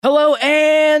Hello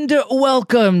and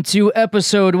welcome to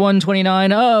episode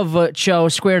 129 of Cho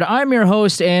Squared. I'm your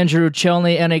host, Andrew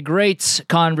Chelney, and a great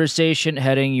conversation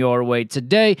heading your way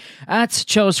today at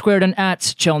Cho Squared and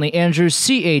at Chelney Andrew,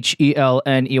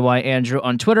 CHELNEY Andrew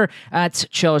on Twitter, at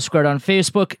Cho Squared on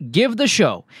Facebook. Give the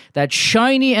show that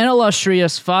shiny and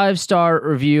illustrious 5-star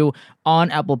review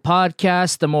on Apple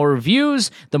Podcasts. The more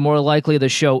reviews, the more likely the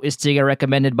show is to get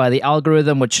recommended by the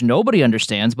algorithm, which nobody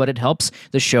understands, but it helps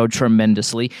the show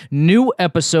tremendously. New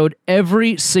episode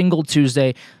every single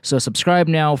Tuesday, so subscribe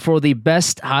now for the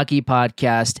best hockey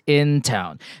podcast in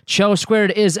town. Cho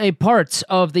Squared is a part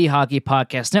of the Hockey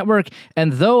Podcast Network,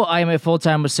 and though I am a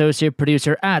full-time associate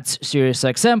producer at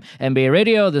SiriusXM NBA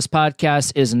Radio, this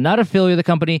podcast is not affiliated with the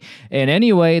company in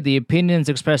any way. The opinions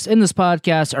expressed in this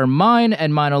podcast are mine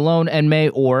and mine alone, and may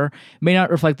or may not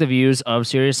reflect the views of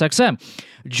SiriusXM.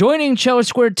 Joining Cho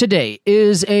Squared today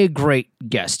is a great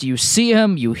guest. You see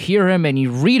him, you hear him, and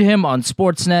you read him on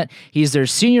Sportsnet. He's their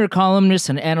senior columnist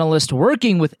and analyst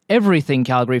working with everything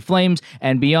Calgary Flames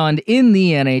and beyond in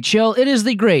the NHL. It is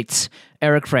the great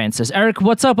Eric Francis. Eric,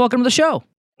 what's up? Welcome to the show.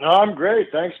 No, I'm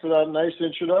great. Thanks for that nice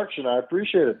introduction. I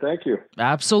appreciate it. Thank you.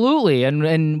 Absolutely.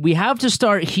 And we have to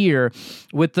start here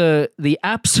with the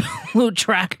absolute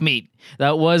track meet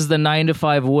that was the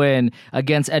 9-5 win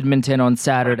against Edmonton on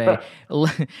Saturday.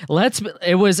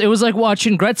 It was like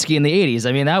watching Gretzky in the 80s.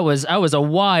 I mean, that was a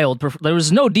wild. There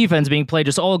was no defense being played,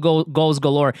 just all goals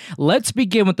galore. Let's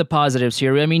begin with the positives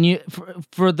here. I mean,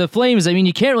 for the Flames, I mean,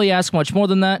 you can't really ask much more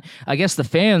than that. I guess the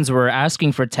fans were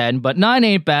asking for 10, but 9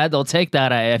 ain't bad. They'll take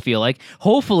that. I feel like.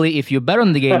 Hopefully, if you bet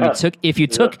on the game,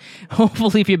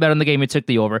 hopefully if you bet on the game, you took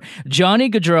the over. Johnny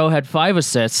Gaudreau had 5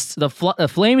 assists. The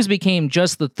Flames became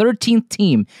just the 13th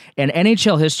team in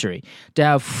NHL history to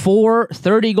have 4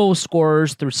 30-goal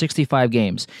scorers through 65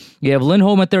 games. You have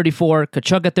Lindholm at 34,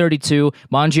 Tkachuk at 32,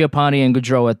 Mangiapane and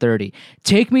Gaudreau at 30.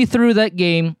 Take me through that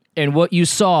game and what you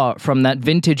saw from that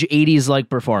vintage 80s-like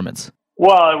performance.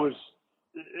 Well, it was,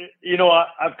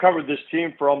 I've covered this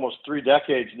team for almost 3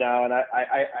 decades now, and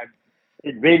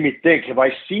it made me think, have I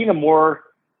seen a more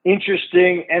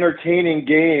interesting, entertaining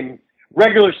game,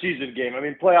 regular season game? I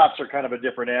mean, playoffs are kind of a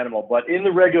different animal, but in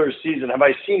the regular season, have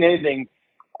I seen anything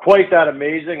quite that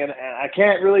amazing? And I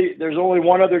can't really, there's only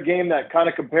one other game that kind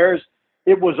of compares.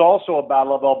 It was also a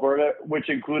Battle of Alberta, which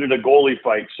included a goalie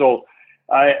fight. So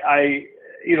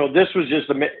this was just,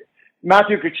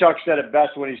 Matthew Tkachuk said it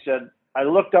best when he said, I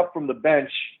looked up from the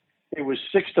bench, it was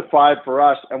 6-5 for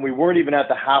us, and we weren't even at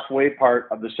the halfway part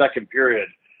of the second period.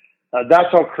 That's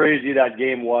how crazy that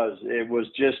game was. It was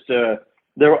just,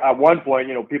 there at one point,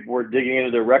 people were digging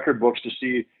into their record books to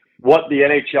see what the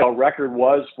NHL record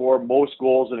was for most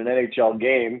goals in an NHL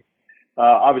game.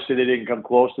 Obviously, they didn't come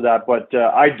close to that, but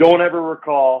I don't ever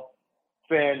recall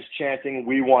fans chanting,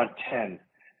 "We want 10."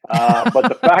 But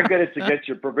the fact that it's against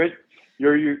your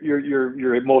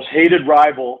most hated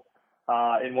rival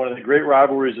in one of the great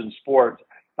rivalries in sport,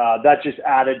 that just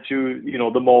added to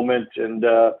the moment. And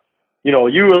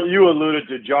you alluded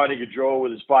to Johnny Gaudreau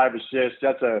with his 5 assists.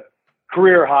 That's a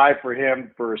career high for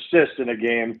him for assists in a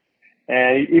game,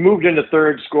 and he moved into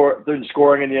third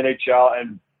scoring in the NHL.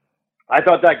 And I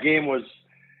thought that game was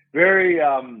very.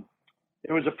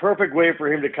 It was a perfect way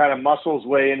for him to kind of muscle his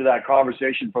way into that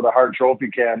conversation for the Hart Trophy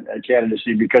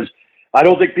candidacy, because I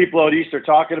don't think people out east are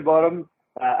talking about him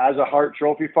as a Hart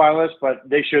Trophy finalist, but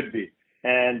they should be.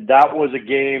 And that was a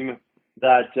game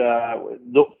that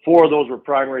 4 of those were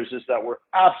primary assists that were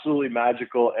absolutely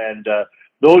magical. And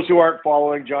those who aren't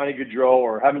following Johnny Gaudreau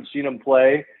or haven't seen him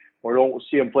play or don't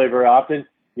see him play very often,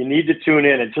 you need to tune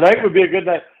in. And tonight would be a good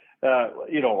night.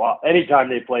 Anytime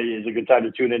they play is a good time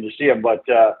to tune in to see him. But,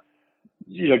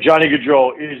 Johnny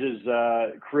Gaudreau is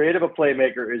as creative a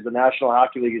playmaker as the National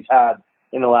Hockey League has had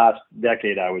in the last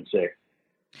decade, I would say.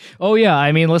 Oh yeah,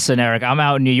 I mean, listen, Eric, I'm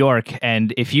out in New York,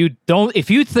 and if you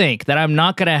think that I'm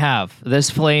not gonna have this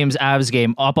Flames Avs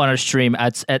game up on a stream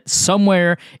at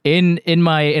somewhere in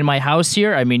my house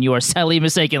here, I mean, you are sadly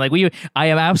mistaken. I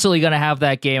am absolutely gonna have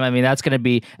that game. I mean, that's gonna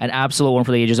be an absolute one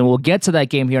for the ages, and we'll get to that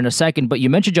game here in a second. But you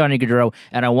mentioned Johnny Gaudreau,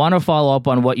 and I want to follow up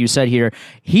on what you said here.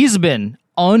 He's been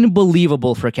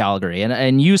unbelievable for Calgary.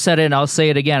 And you said it, and I'll say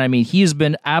it again. I mean, he's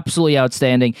been absolutely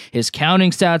outstanding. His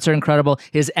counting stats are incredible.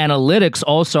 His analytics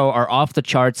also are off the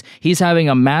charts. He's having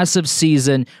a massive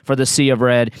season for the Sea of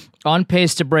Red, on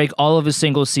pace to break all of his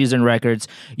single season records.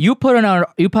 You put out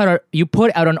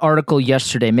an article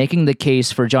yesterday making the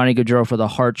case for Johnny Gaudreau for the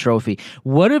Hart Trophy.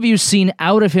 What have you seen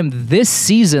out of him this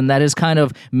season that has kind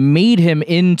of made him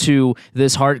into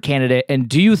this Hart candidate? And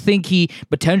do you think he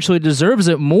potentially deserves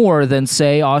it more than,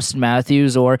 say, Austin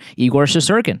Matthews or Igor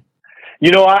Shesterkin?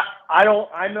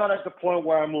 I'm not at the point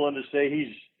where I'm willing to say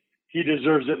he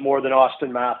deserves it more than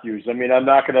Austin Matthews. I mean, I'm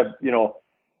not going to,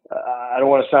 I don't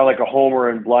want to sound like a homer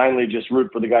and blindly just root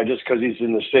for the guy just because he's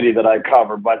in the city that I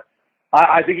cover. But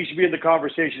I think he should be in the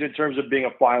conversation in terms of being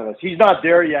a finalist. He's not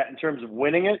there yet in terms of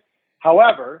winning it.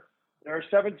 However, there are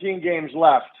 17 games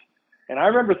left. And I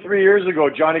remember 3 years ago,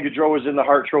 Johnny Gaudreau was in the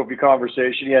Hart Trophy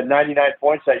conversation. He had 99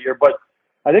 points that year. But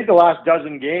I think the last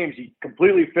dozen games, he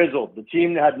completely fizzled. The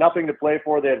team had nothing to play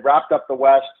for. They had wrapped up the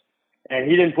West, and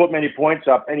he didn't put many points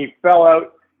up. And he fell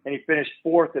out, and he finished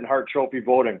fourth in Hart Trophy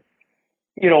voting.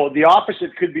 The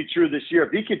opposite could be true this year.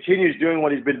 If he continues doing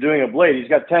what he's been doing of late, he's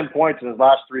got 10 points in his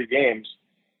last 3 games.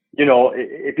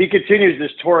 If he continues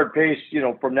this torrid pace,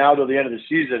 from now to the end of the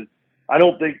season, I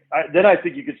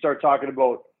think you could start talking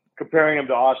about comparing him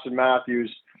to Austin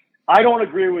Matthews. I don't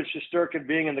agree with Shesterkin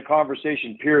being in the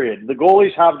conversation, period. The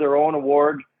goalies have their own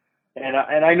award, and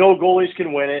I know goalies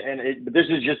can win it, but this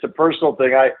is just a personal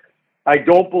thing. I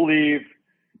don't believe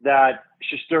that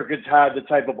Shesterkin's had the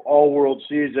type of all-world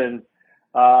season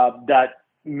that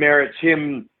merits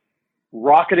him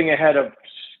rocketing ahead of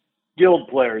skilled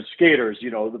players, skaters,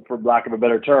 for lack of a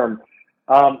better term.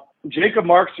 Jacob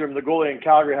Markstrom, the goalie in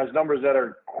Calgary, has numbers that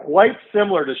are quite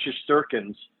similar to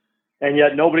Shesterkin's, and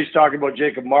yet nobody's talking about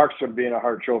Jacob Markstrom being a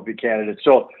Hart Trophy candidate.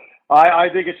 So I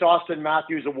think it's Austin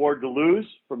Matthews' award to lose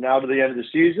from now to the end of the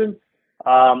season.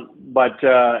 But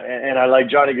I like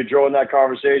Johnny Gaudreau in that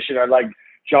conversation. I like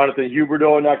Jonathan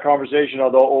Huberdeau in that conversation,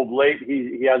 although of late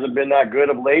he hasn't been that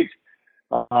good of late.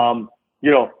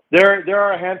 There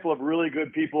are a handful of really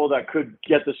good people that could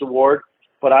get this award,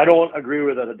 but I don't agree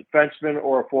with a defenseman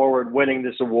or a forward winning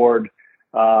this award.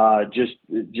 Just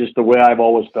the way I've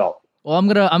always felt. Well, I'm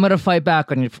gonna fight back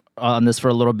on this for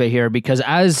a little bit here, because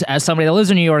as somebody that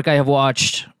lives in New York, I have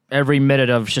watched every minute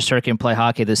of Shesterkin play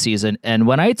hockey this season. And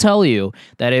when I tell you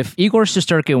that if Igor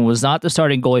Shesterkin was not the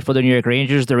starting goalie for the New York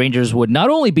Rangers, the Rangers would not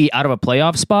only be out of a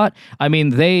playoff spot, I mean,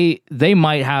 they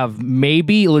might have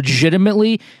maybe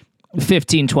legitimately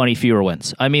 15, 20 fewer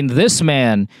wins. I mean, this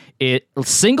man, it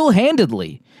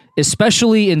single-handedly,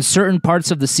 especially in certain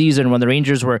parts of the season when the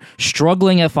Rangers were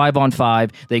struggling at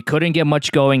 5-on-5, they couldn't get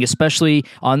much going, especially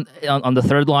on the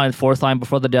third line, fourth line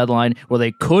before the deadline, where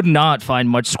they could not find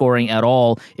much scoring at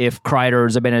all if Kreider or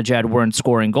Zibanejad weren't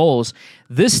scoring goals.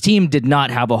 This team did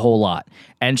not have a whole lot.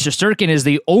 And Shesterkin is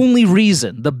the only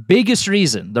reason, the biggest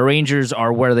reason, the Rangers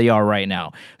are where they are right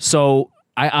now. So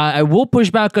I will push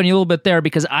back on you a little bit there,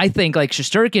 because I think, like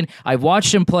Shesterkin, I've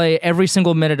watched him play every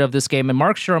single minute of this game, and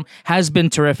Markstrom has been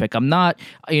terrific. I'm not,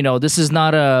 this is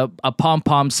not a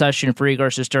pom-pom session for Igor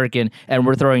Shesterkin, and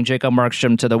we're throwing Jacob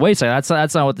Markstrom to the wayside.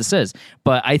 That's not what this is.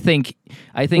 But I think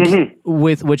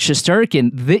with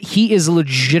Shesterkin, he is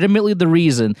legitimately the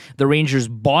reason the Rangers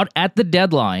bought at the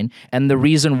deadline, and the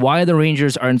reason why the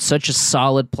Rangers are in such a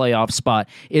solid playoff spot.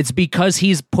 It's because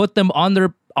he's put them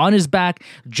on his back,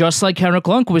 just like Henrik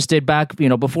Lundqvist did back,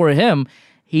 before him.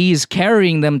 He's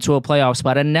carrying them to a playoff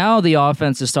spot, and now the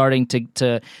offense is starting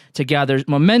to gather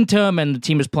momentum, and the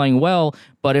team is playing well.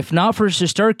 But if not for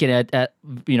Shesterkin at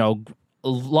a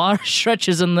lot of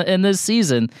stretches in this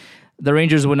season, the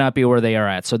Rangers would not be where they are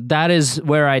at. So that is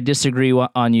where I disagree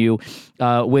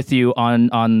with you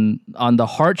on the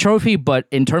Hart Trophy. But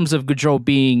in terms of Gaudreau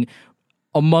being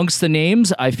amongst the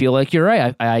names, I feel like you're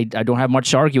right. I don't have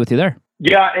much to argue with you there.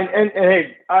 Yeah, and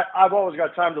hey, I've always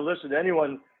got time to listen to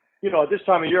anyone. At this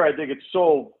time of year, I think it's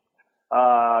so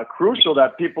crucial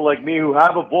that people like me who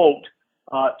have a vote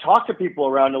talk to people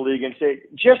around the league and say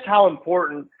just how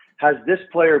important has this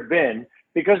player been,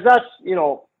 because that's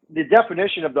the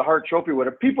definition of the Hart Trophy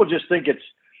winner. People just think it's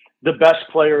the best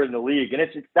player in the league, and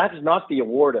that is not the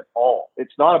award at all.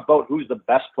 It's not about who's the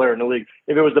best player in the league.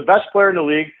 If it was the best player in the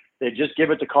league, they'd just give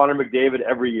it to Connor McDavid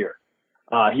every year.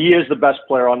 He is the best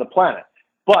player on the planet.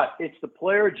 But it's the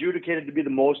player adjudicated to be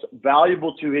the most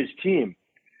valuable to his team.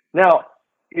 Now,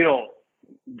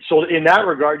 so in that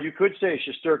regard, you could say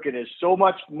Shesterkin is so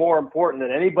much more important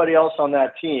than anybody else on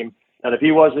that team that if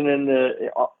he wasn't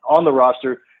on the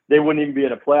roster, they wouldn't even be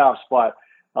in a playoff spot.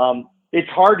 It's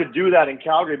hard to do that in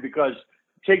Calgary because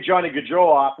take Johnny Gaudreau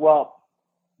off. Well,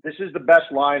 this is the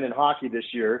best line in hockey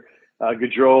this year.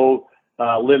 Gaudreau,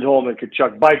 Lindholm, and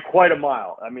Tkachuk by quite a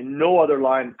mile. I mean, no other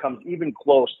line comes even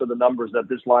close to the numbers that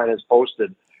this line has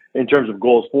posted in terms of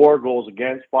goals for, goals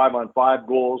against, 5-on-5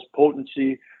 goals,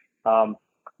 potency.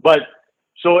 But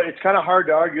so it's kind of hard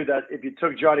to argue that if you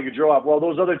took Johnny Gaudreau off, well,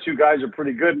 those other two guys are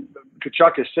pretty good.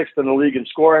 Tkachuk is sixth in the league in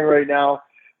scoring right now.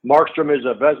 Markstrom is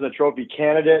a Vezina Trophy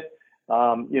candidate.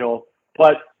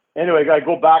 But anyway, I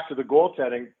go back to the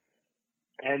goaltending.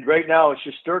 And right now,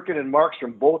 Shesterkin and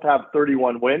Markstrom both have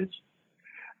 31 wins.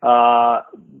 Shesterkin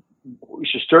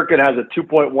has a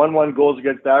 2.11 goals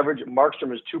against average.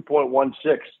 Markstrom is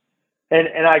 2.16.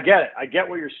 And I get it. I get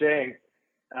what you're saying.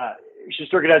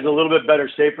 Shesterkin has a little bit better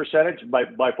save percentage,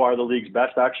 by far the league's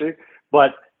best, actually.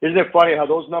 But isn't it funny how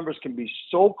those numbers can be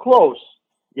so close,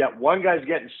 yet one guy's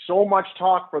getting so much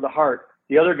talk for the Hart.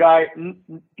 The other guy,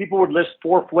 people would list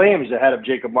 4 Flames ahead of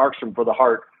Jacob Markstrom for the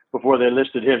Hart before they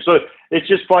listed him. So it's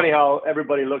just funny how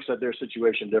everybody looks at their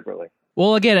situation differently.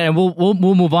 Well, again, and we'll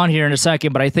move on here in a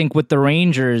second, but I think with the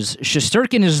Rangers,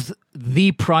 Shesterkin is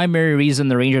the primary reason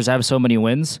the Rangers have so many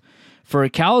wins. For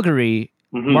Calgary,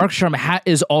 Markstrom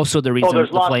is also the reason there's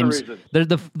the lots Flames. of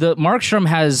reasons. The Markstrom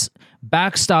has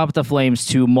backstopped the Flames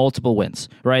to multiple wins,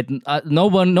 right? No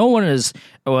one is,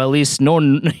 or at least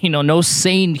no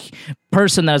sane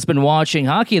person that's been watching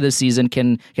hockey this season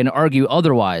can argue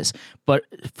otherwise. But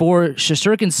for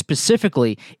Shesterkin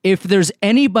specifically, if there's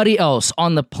anybody else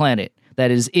on the planet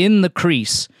that is in the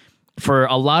crease for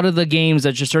a lot of the games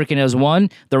that Shesterkin has won,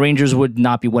 the Rangers would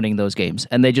not be winning those games,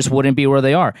 and they just wouldn't be where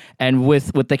they are. And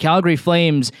with the Calgary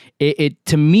Flames, it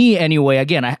to me anyway.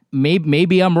 Again,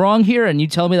 maybe I'm wrong here, and you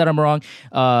tell me that I'm wrong.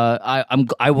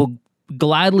 I will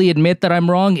gladly admit that I'm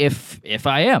wrong if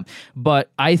I am. But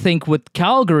I think with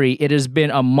Calgary, it has been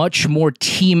a much more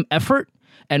team effort.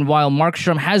 And while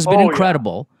Markstrom has been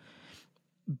incredible,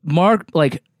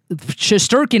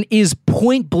 Shesterkin is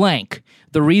point blank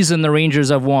the reason the Rangers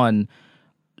have won.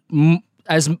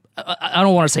 As I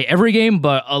don't want to say every game,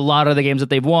 but a lot of the games that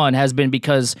they've won has been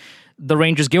because the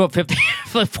Rangers give up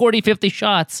 50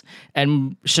 shots,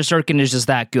 and Shesterkin is just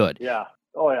that good. Yeah.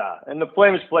 Oh, yeah. And the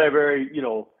Flames play a very,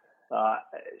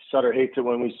 Sutter hates it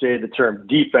when we say the term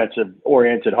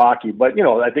defensive-oriented hockey, but,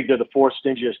 I think they're the 4th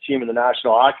stingiest team in the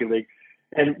National Hockey League.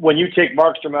 And when you take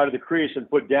Markstrom out of the crease and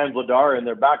put Dan Vladar in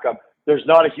their backup, there's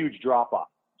not a huge drop-off.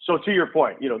 So to your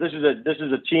point, this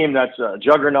is a team that's a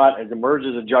juggernaut, has emerged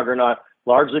as a juggernaut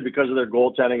largely because of their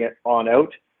goaltending on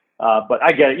out. But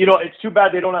I get it. It's too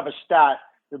bad they don't have a stat.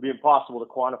 It'd be impossible to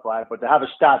quantify it, but to have a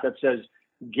stat that says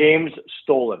games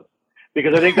stolen,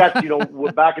 because I think that's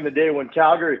back in the day when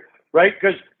Calgary, right?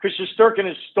 Because Shesterkin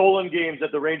has stolen games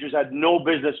that the Rangers had no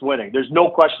business winning. There's no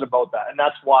question about that, and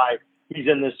that's why he's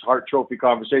in this Hart Trophy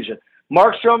conversation.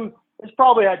 Markstrom has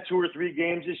probably had 2 or 3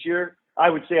 games this year, I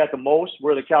would say at the most,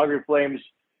 where the Calgary Flames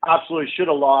absolutely should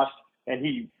have lost, and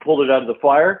he pulled it out of the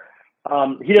fire.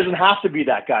 He doesn't have to be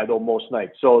that guy, though, most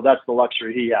nights. So that's the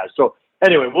luxury he has. So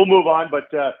anyway, we'll move on, but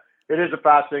it is a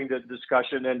fascinating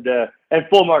discussion, and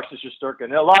full marks to Shesterkin.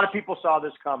 And a lot of people saw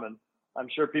this coming. I'm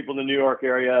sure people in the New York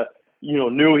area,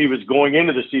 knew he was going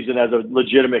into the season as a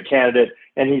legitimate candidate,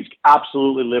 and he's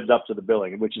absolutely lived up to the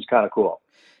billing, which is kind of cool.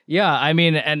 Yeah, I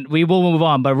mean, and we will move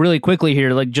on, but really quickly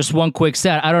here, just one quick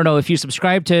stat. I don't know if you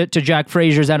subscribe to Jack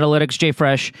Frazier's analytics,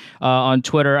 JFresh, on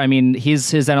Twitter. I mean,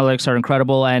 his analytics are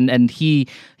incredible, and he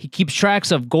keeps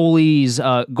tracks of goalies'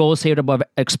 goals saved above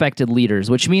expected leaders,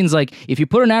 which means if you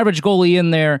put an average goalie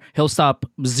in there, he'll stop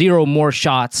 0 more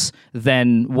shots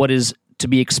than what is to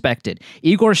be expected.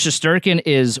 Igor Shesterkin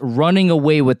is running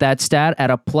away with that stat at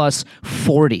a plus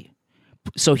 40.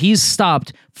 So he's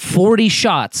stopped 40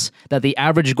 shots that the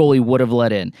average goalie would have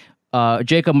let in.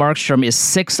 Jacob Markstrom is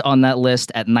 6th on that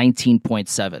list at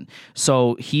 19.7.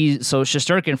 So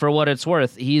Shesterkin, for what it's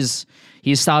worth, he's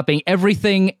stopping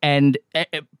everything and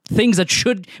things that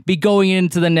should be going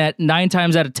into the net 9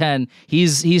 times out of 10.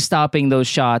 He's stopping those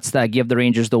shots that give the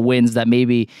Rangers the wins that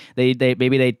maybe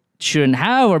they shouldn't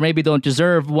have, or maybe don't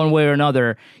deserve one way or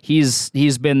another. He's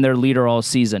been their leader all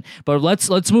season. But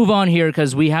let's move on here,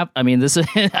 because we have, this is,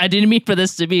 I didn't mean for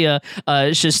this to be a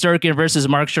Shesterkin versus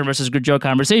Markstrom versus Gaudreau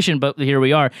conversation, but here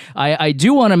we are. I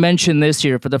do want to mention this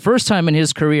here. For the first time in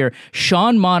his career,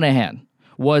 Sean Monahan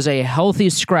was a healthy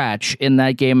scratch in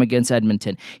that game against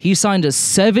Edmonton. He signed a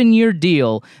 7-year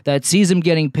deal that sees him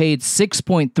getting paid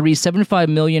 $6.375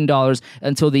 million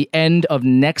until the end of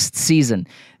next season.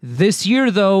 This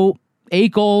year, though,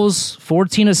 8 goals,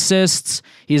 14 assists.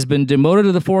 He's been demoted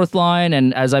to the 4th line,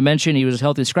 and as I mentioned, he was a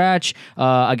healthy scratch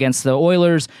against the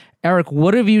Oilers. Eric,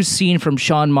 what have you seen from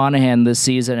Sean Monahan this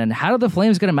season, and how did the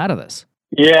Flames get him out of this?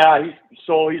 Yeah, he's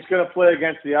going to play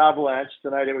against the Avalanche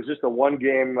tonight. It was just a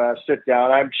 1-game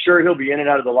sit-down. I'm sure he'll be in and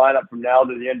out of the lineup from now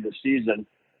to the end of the season.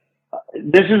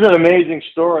 This is an amazing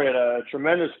story and a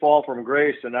tremendous fall from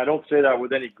grace, and I don't say that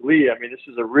with any glee. This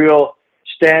is a real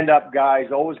stand-up guy.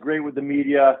 He's always great with the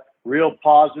media, real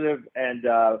positive and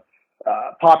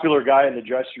popular guy in the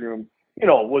dressing room.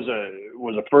 Was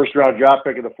a first-round draft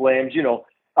pick of the Flames.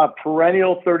 A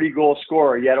perennial 30-goal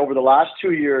scorer. Yet over the last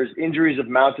 2 years, injuries have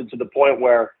mounted to the point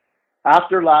where,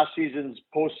 after last season's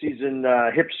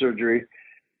postseason hip surgery,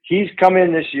 He's come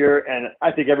in this year, and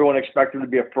I think everyone expected him to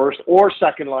be a first or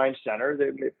second line center.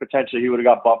 Potentially, he would have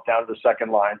got bumped down to the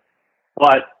second line,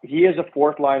 but he is a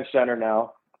fourth line center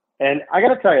now. And I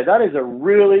got to tell you, that is it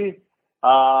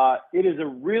is a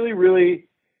really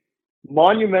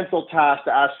monumental task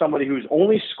to ask somebody who's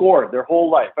only scored their whole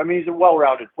life. I mean, he's a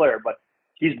well-rounded player, but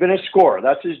he's been a scorer.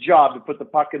 That's his job, to put the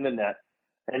puck in the net.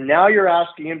 And now you're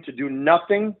asking him to do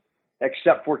nothing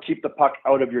except for keep the puck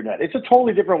out of your net. It's a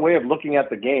totally different way of looking at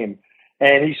the game,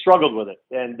 and he struggled with it.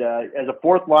 And as a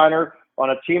fourth liner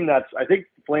on a team that's, I think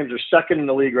the Flames are second in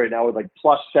the league right now with like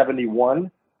plus 71,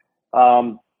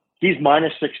 he's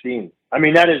minus 16. I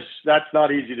mean, that's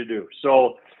not easy to do.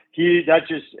 So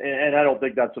and I don't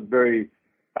think that's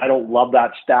I don't love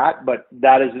that stat, but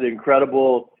that is an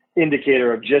incredible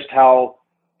indicator of just how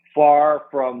far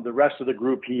from the rest of the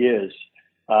group he is.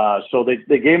 So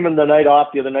they gave him the night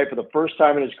off the other night for the first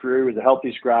time in his career. He was a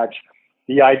healthy scratch.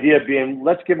 The idea being,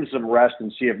 let's give him some rest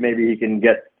and see if maybe he can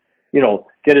get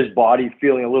his body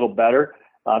feeling a little better.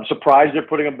 I'm surprised they're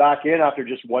putting him back in after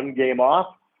just one game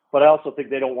off, but I also think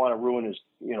they don't want to ruin his,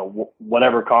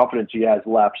 whatever confidence he has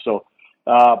left. So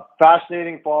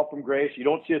fascinating fall from grace. You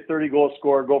don't see a 30-goal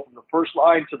scorer go from the first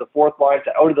line to the fourth line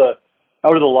to out of the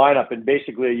lineup in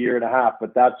basically a year and a half.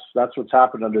 But that's what's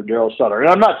happened under Daryl Sutter. And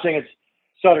I'm not saying it's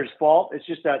Sutter's fault. It's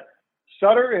just that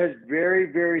Sutter has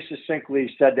very, very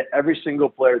succinctly said to every single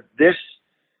player, this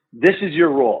is your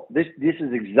role. This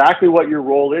is exactly what your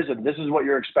role is, and this is what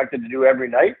you're expected to do every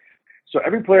night. So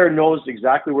every player knows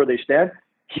exactly where they stand.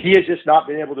 He has just not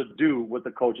been able to do what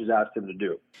the coach has asked him to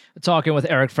do. Talking with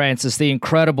Eric Francis, the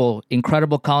incredible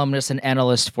columnist and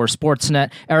analyst for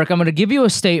Sportsnet. Eric, I'm going to give you a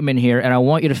statement here, and I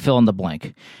want you to fill in the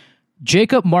blank.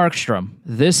 Jacob Markstrom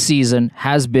this season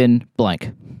has been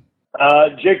blank.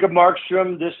 Jacob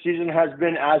Markstrom this season has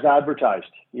been as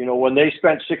advertised. When they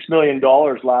spent $6 million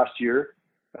last year,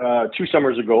 2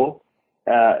 summers ago,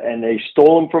 and they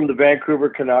stole him from the Vancouver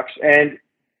Canucks, and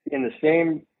in the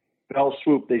same fell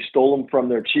swoop, they stole him from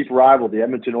their chief rival, the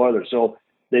Edmonton Oilers. So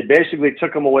they basically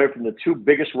took him away from the 2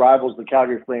 biggest rivals the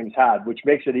Calgary Flames had, which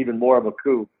makes it even more of a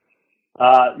coup.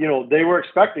 They were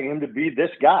expecting him to be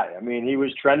this guy. I mean, he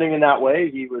was trending in that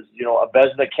way. He was, a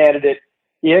Vezina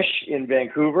candidate-ish in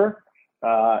Vancouver.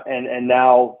 And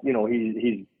now,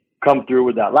 he's come through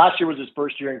with that. Last year was his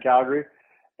first year in Calgary,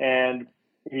 and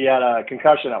he had a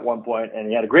concussion at one point, and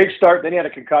he had a great start. Then he had a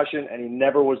concussion, and he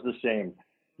never was the same.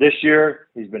 This year,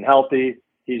 he's been healthy.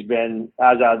 He's been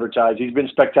as advertised. He's been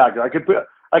spectacular. I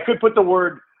could put the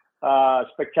word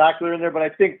spectacular in there, but I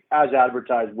think as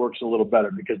advertised works a little better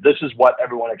because this is what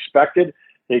everyone expected.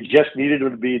 They just needed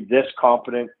him to be this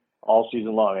confident all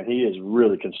season long, and he is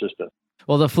really consistent.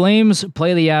 Well, the Flames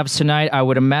play the Avs tonight. I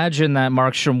would imagine that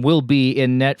Markstrom will be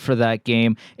in net for that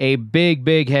game. A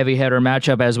big heavy hitter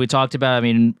matchup, as we talked about. I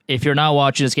mean, if you're not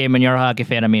watching this game and you're a hockey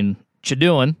fan, I mean, what you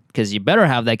doing? Because you better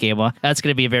have that game on. That's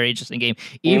going to be a very interesting game.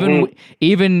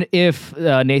 Even if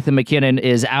Nathan MacKinnon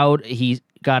is out, he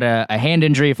got a hand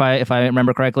injury, if I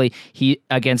remember correctly. He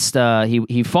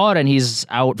fought and he's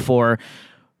out for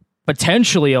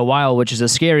potentially a while, which is a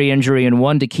scary injury and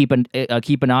one to keep an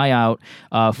eye out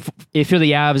if you're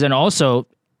the Avs, and also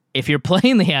if you're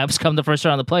playing the Avs come the first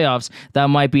round of the playoffs, that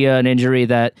might be an injury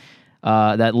that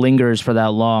lingers for that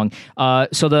long.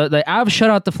 So the Avs shut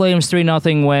out the Flames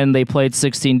 3-0 when they played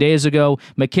 16 days ago.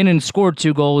 MacKinnon scored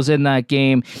 2 goals in that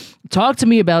game. Talk to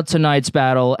me about tonight's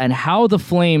battle and how the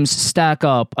Flames stack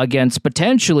up against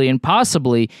potentially and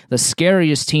possibly the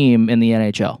scariest team in the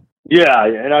NHL. Yeah,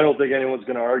 and I don't think anyone's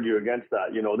going to argue against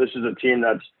that. This is a team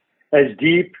that's as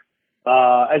deep,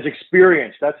 as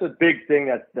experienced. That's a big thing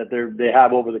that they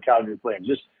have over the Calgary Flames.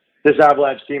 This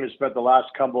Avalanche team has spent the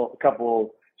last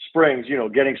couple springs,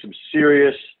 getting some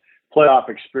serious playoff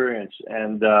experience.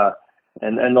 And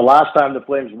the last time the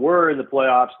Flames were in the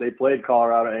playoffs, they played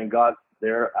Colorado and got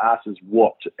their asses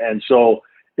whooped. And so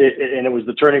it was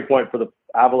the turning point for the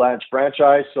Avalanche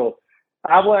franchise. So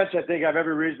Avalanche, I think, have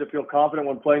every reason to feel confident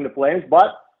when playing the Flames,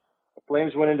 but the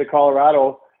Flames went into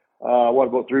Colorado,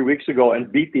 about 3 weeks ago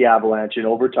and beat the Avalanche in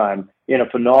overtime in a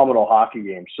phenomenal hockey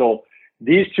game. So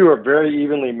these two are very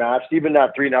evenly matched. Even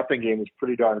that 3-0 game was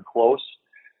pretty darn close.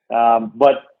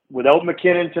 But without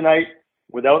MacKinnon tonight,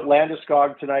 without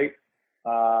Landeskog tonight,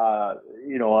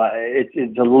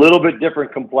 it's a little bit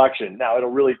different complexion. Now it'll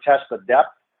really test the depth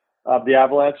of the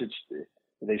Avalanche.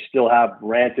 They still have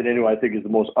Rantanen, who I think is the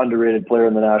most underrated player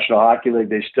in the National Hockey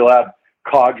League. They still have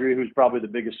Kadri, who's probably the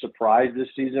biggest surprise this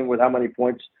season with how many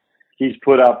points he's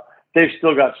put up. They've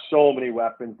still got so many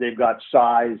weapons. They've got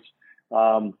size,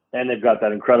 and they've got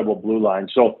that incredible blue line.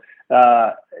 So,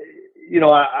 I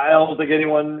don't think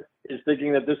anyone is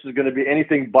thinking that this is going to be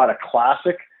anything but a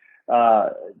classic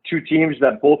two teams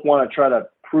that both want to try to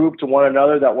prove to one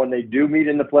another that when they do meet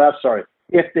in the playoffs,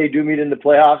 if they do meet in the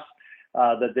playoffs,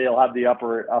 that they'll have the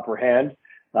upper hand.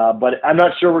 But I'm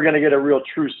not sure we're going to get a real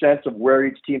true sense of where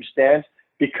each team stands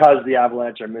because the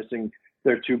Avalanche are missing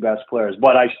their two best players.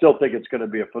 But I still think it's going to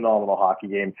be a phenomenal hockey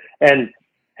game. And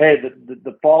hey,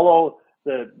 the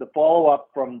follow-up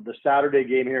from the Saturday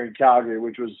game here in Calgary,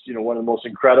 which was, one of the most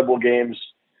incredible games,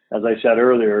 as I said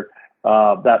earlier,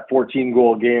 that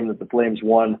 14-goal game that the Flames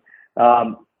won.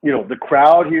 The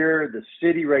crowd here, the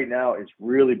city right now is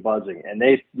really buzzing, and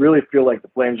they really feel like the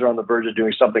Flames are on the verge of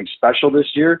doing something special this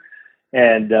year.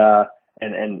 And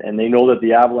they know that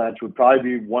the Avalanche would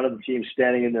probably be one of the teams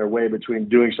standing in their way between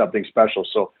doing something special.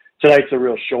 So tonight's a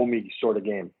real show-me sort of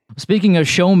game. Speaking of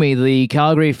show-me, the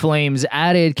Calgary Flames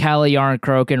added Calle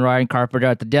Jarnkrok and Ryan Carpenter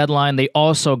at the deadline. They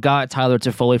also got Tyler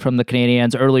Toffoli from the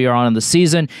Canadiens earlier on in the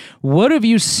season. What have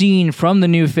you seen from the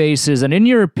new faces? And in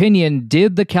your opinion,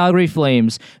 did the Calgary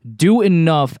Flames do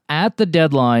enough at the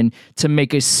deadline to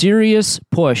make a serious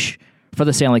push for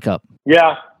the Stanley Cup?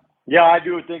 Yeah, I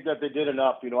do think that they did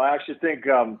enough. I actually think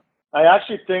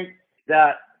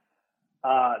that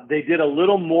they did a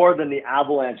little more than the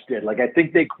Avalanche did. Like, I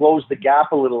think they closed the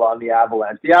gap a little on the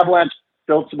Avalanche. The Avalanche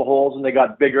filled some holes and they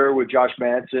got bigger with Josh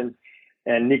Manson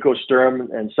and Nico Sturm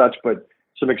and such, but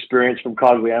some experience from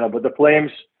Cogliano. But the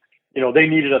Flames, they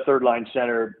needed a third line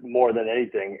center more than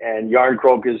anything. And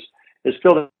Jarnkrok is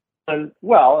filled in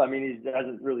well. I mean, he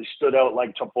hasn't really stood out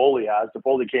like Toffoli has.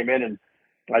 Toffoli came in and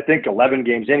I think 11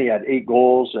 games in, he had 8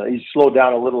 goals. He's slowed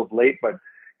down a little of late, but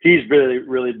he's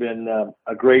really been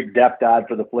a great depth add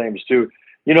for the Flames too.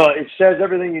 It says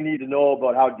everything you need to know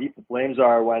about how deep the Flames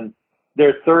are when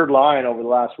their third line over the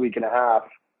last week and a half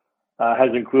has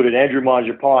included Andrew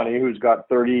Mangiapane, who's got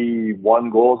 31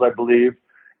 goals, I believe,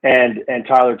 and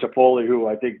Tyler Toffoli, who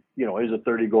I think is a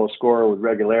 30-goal scorer with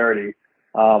regularity,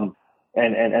 and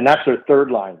that's their third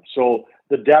line. So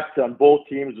the depth on both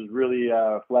teams is really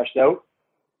fleshed out.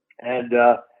 And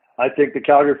I think the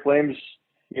Calgary Flames,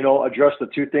 addressed the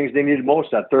two things they needed most,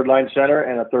 that third line center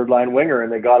and a third line winger,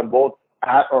 and they got them both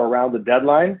at or around the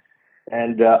deadline.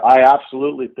 And I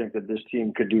absolutely think that this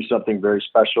team could do something very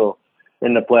special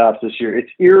in the playoffs this year. It's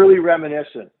eerily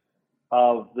reminiscent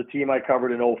of the team I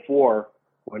covered in 2004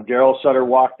 when Daryl Sutter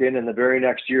walked in, and the very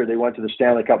next year they went to the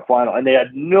Stanley Cup final, and they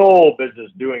had no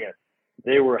business doing it.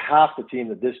 They were half the team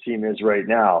that this team is right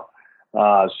now.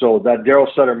 So that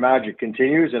Daryl Sutter magic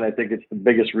continues, and I think it's the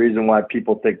biggest reason why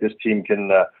people think this team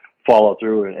can follow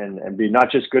through and be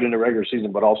not just good in the regular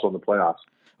season, but also in the playoffs.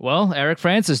 Well, Eric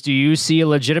Francis, do you see a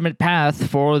legitimate path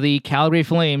for the Calgary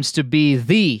Flames to be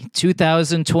the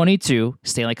 2022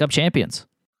 Stanley Cup champions?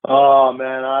 Oh,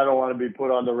 man, I don't want to be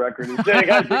put on the record as saying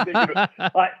I think they do.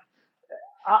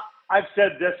 I've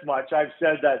said this much. I've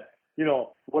said that,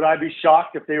 would I be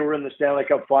shocked if they were in the Stanley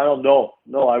Cup final?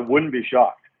 No, I wouldn't be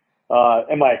shocked.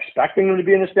 Am I expecting them to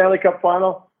be in the Stanley Cup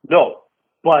final? No,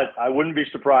 but I wouldn't be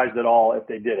surprised at all if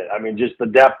they did it. I mean, just the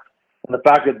depth and the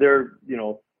fact that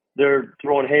they're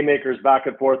throwing haymakers back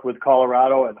and forth with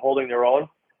Colorado and holding their own.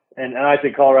 And I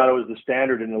think Colorado is the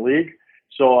standard in the league.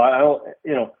 So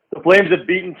the Flames have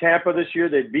beaten Tampa this year.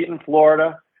 They've beaten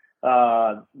Florida.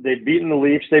 They've beaten the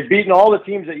Leafs. They've beaten all the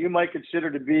teams that you might consider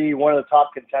to be one of the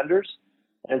top contenders.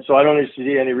 And so I don't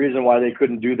see any reason why they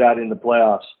couldn't do that in the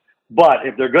playoffs. But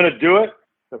if they're going to do it,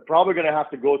 they're probably going to have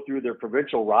to go through their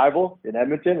provincial rival in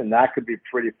Edmonton, and that could be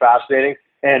pretty fascinating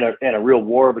and a real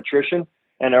war of attrition.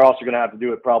 And they're also going to have to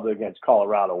do it probably against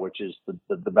Colorado, which is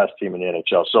the best team in the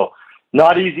NHL. So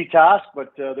not easy task,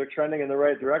 but they're trending in the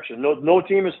right direction. No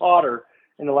team is hotter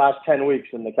in the last 10 weeks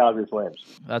than the Calgary Flames.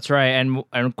 That's right.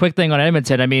 And quick thing on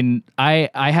Edmonton. I mean, I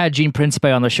had Gene Principe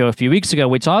on the show a few weeks ago.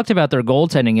 We talked about their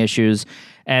goaltending issues,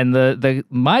 and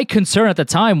my concern at the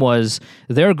time was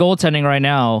their goaltending right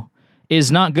now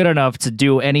is not good enough to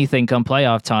do anything come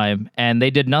playoff time, and they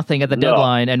did nothing at the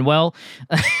deadline. And well,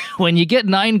 when you get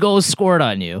 9 goals scored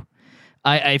on you,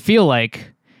 I feel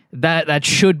like that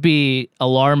should be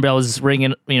alarm bells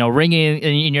ringing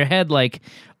in your head. Like,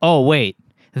 oh wait,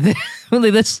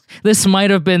 this might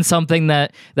have been something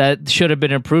that should have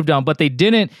been improved on, but they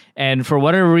didn't. And for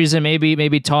whatever reason,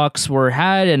 maybe talks were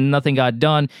had and nothing got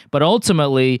done. But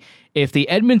ultimately, if the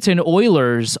Edmonton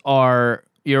Oilers are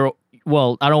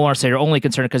I don't want to say your only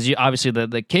concern, because obviously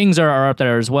the Kings are up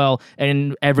there as well,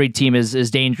 and every team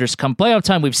is dangerous come playoff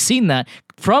time. We've seen that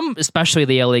from especially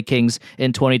the LA Kings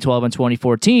in 2012 and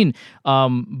 2014.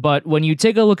 But when you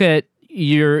take a look at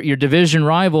your division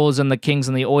rivals and the Kings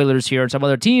and the Oilers here and some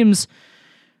other teams,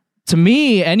 to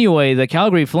me anyway, the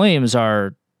Calgary Flames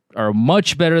are are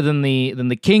much better than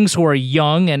the Kings, who are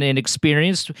young and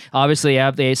inexperienced. Obviously,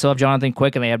 they still have Jonathan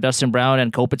Quick and they have Dustin Brown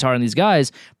and Kopitar and these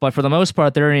guys, but for the most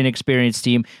part, they're an inexperienced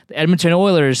team. The Edmonton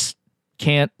Oilers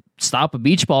can't stop a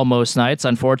beach ball most nights,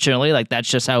 unfortunately. Like, that's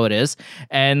just how it is.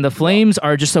 And the Flames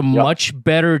are just a much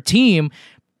better team.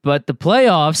 But the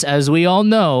playoffs, as we all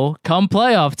know, come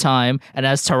playoff time, and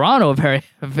as Toronto very,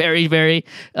 very, very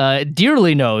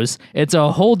dearly knows, it's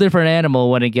a whole different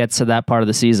animal when it gets to that part of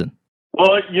the season.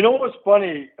 Well, you know what's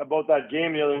funny about that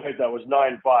game the other night that was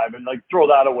 9-5, and like throw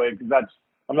that away because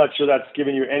I'm not sure that's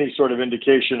giving you any sort of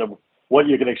indication of what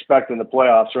you can expect in the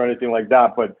playoffs or anything like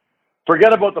that. But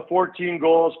forget about the 14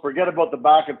 goals, forget about the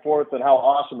back and forth and how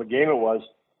awesome a game it was.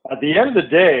 At the end of the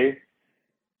day,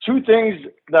 two things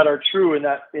that are true in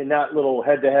that little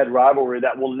head-to-head rivalry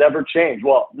that will never change.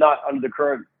 Well, not under the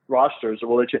current rosters.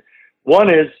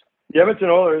 One is the Edmonton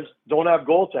Oilers don't have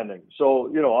goaltending.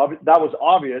 So, that was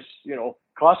obvious.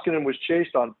 Koskinen was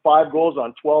chased on 5 goals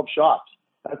on 12 shots.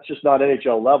 That's just not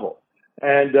NHL level.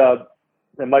 And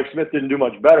Mike Smith didn't do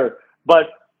much better. But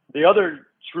the other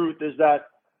truth is that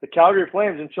the Calgary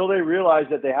Flames, until they realize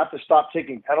that they have to stop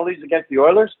taking penalties against the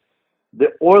Oilers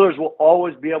will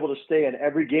always be able to stay in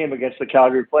every game against the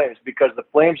Calgary Flames because the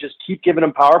Flames just keep giving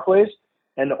them power plays,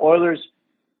 and the Oilers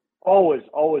always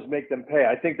make them pay.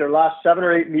 I think their last 7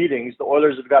 or 8 meetings, the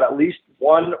Oilers have got at least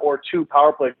 1 or 2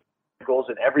 power play goals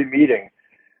in every meeting.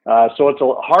 So it's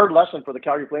a hard lesson for the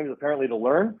Calgary Flames apparently to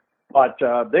learn, but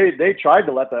they tried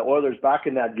to let the Oilers back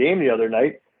in that game the other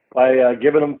night by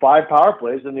giving them 5 power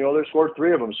plays, and the Oilers scored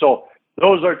 3 of them. So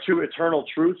those are 2 eternal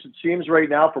truths, it seems, right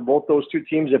now for both those 2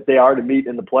 teams if they are to meet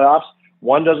in the playoffs.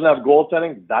 One doesn't have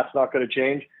goaltending. That's not going to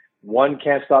change. One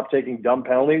can't stop taking dumb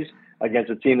penalties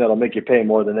against a team that'll make you pay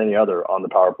more than any other on the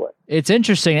power play. It's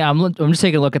interesting. I'm just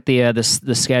taking a look at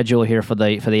the schedule here for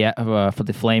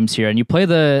the Flames here, and you play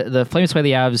the Flames play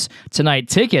the Avs tonight.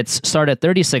 Tickets start at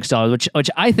 $36, which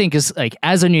I think is, like,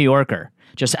 as a New Yorker,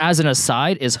 just as an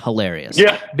aside, is hilarious.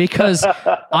 Yeah. Because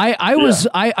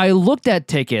I looked at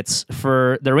tickets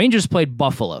for the Rangers played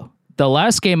Buffalo. The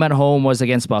last game at home was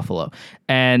against Buffalo,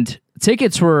 and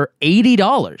tickets were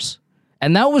 $80.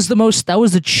 And that was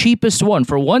the cheapest one.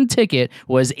 For one ticket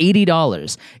was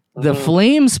 $80. The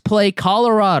Flames play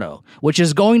Colorado, which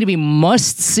is going to be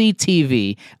must-see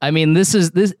TV. I mean, this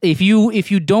if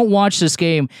you don't watch this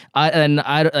game, I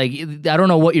don't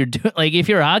know what you're doing. Like, if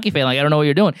you're a hockey fan, I don't know what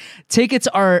you're doing. Tickets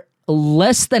are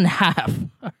less than half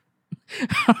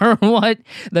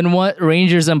than what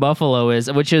Rangers and Buffalo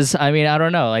is, which is, I mean, I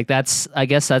don't know. Like, I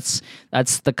guess that's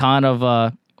the con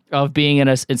of being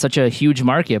in such a huge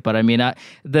market. But I mean,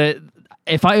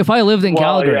 if I lived in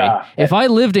Calgary,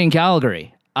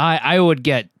 I would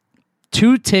get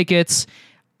 2 tickets.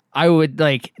 I would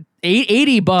like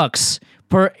 $80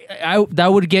 per.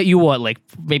 That would get you what, like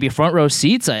maybe front row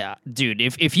seats. Dude,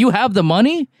 if you have the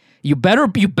money, you better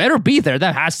be there.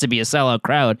 That has to be a sellout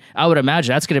crowd. I would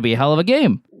imagine that's going to be a hell of a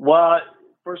game. Well,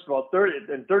 first of all,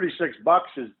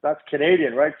 $36 that's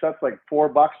Canadian, right? So that's like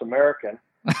 $4 American.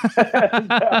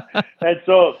 and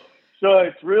so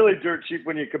it's really dirt cheap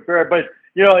when you compare it. But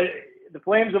the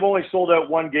Flames have only sold out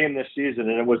 1 game this season,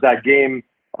 and it was that game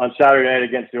on Saturday night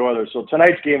against the Oilers. So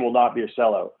tonight's game will not be a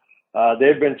sellout.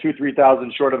 They've been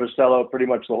 2,000-3,000 short of a sellout pretty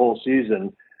much the whole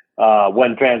season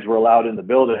when fans were allowed in the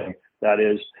building, that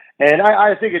is. And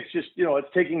I think it's just, it's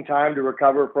taking time to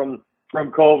recover from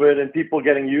COVID and people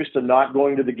getting used to not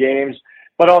going to the games.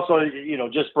 But also,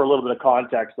 just for a little bit of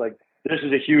context, like, this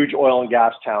is a huge oil and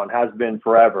gas town, has been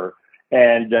forever.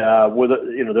 And with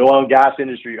the oil and gas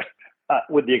industry,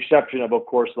 with the exception of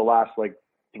course, the last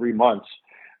 3 months,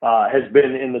 has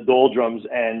been in the doldrums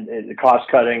and the cost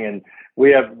cutting. And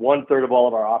we have 1/3 of all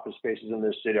of our office spaces in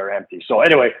this city are empty. So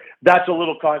anyway, that's a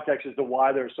little context as to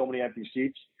why there are so many empty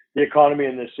seats. The economy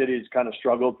in this city has kind of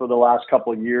struggled for the last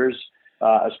couple of years,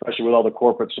 especially with all the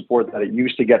corporate support that it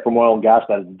used to get from oil and gas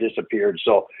that has disappeared.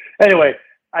 So anyway,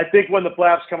 I think when the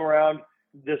playoffs come around,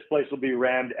 this place will be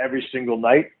rammed every single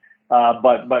night.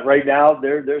 But right now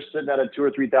they're sitting at a 2,000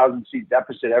 or 3,000 seat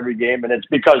deficit every game, and it's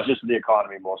because just of the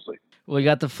economy mostly. We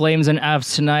got the Flames and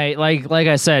Avs tonight. Like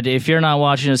I said, if you're not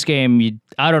watching this game,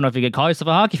 I don't know if you could call yourself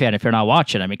a hockey fan if you're not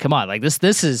watching. I mean, come on, like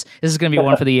this is going to be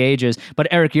one for the ages. But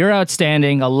Eric, you're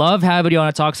outstanding. I love having you on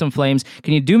to talk some Flames.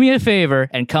 Can you do me a favor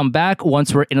and come back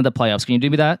once we're into the playoffs? Can you do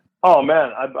me that? Oh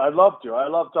man, I'd love to. I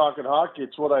love talking hockey.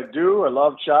 It's what I do. I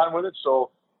love chatting with it. So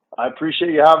I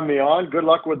appreciate you having me on. Good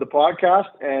luck with the podcast,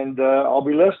 and I'll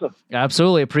be listening.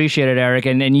 Absolutely appreciate it, Eric.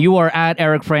 And you are at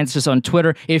Eric Francis on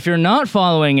Twitter. If you're not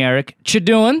following Eric, what you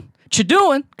doing? you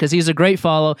doing, because he's a great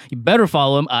follow. You better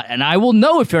follow him, and I will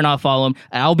know if you're not following him.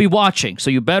 I'll be watching, so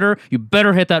you better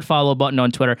hit that follow button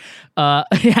on Twitter.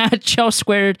 At Chell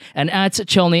Squared and at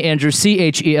Chelney Andrew,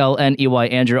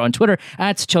 CHELNEY Andrew on Twitter,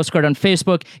 at Chell Squared on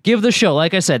Facebook. Give the show,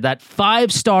 like I said, that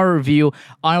 5-star review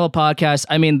on Apple Podcasts.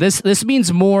 I mean, this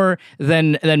means more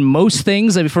than most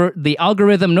things. I mean, for the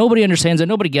algorithm, nobody understands it,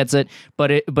 nobody gets it,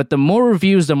 but the more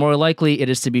reviews, the more likely it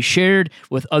is to be shared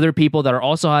with other people that are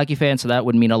also hockey fans, so that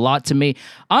would mean a lot to me.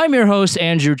 I'm your host,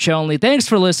 Andrew Chelney. Thanks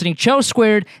for listening. Chell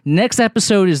Squared. Next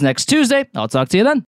episode is next Tuesday. I'll talk to you then.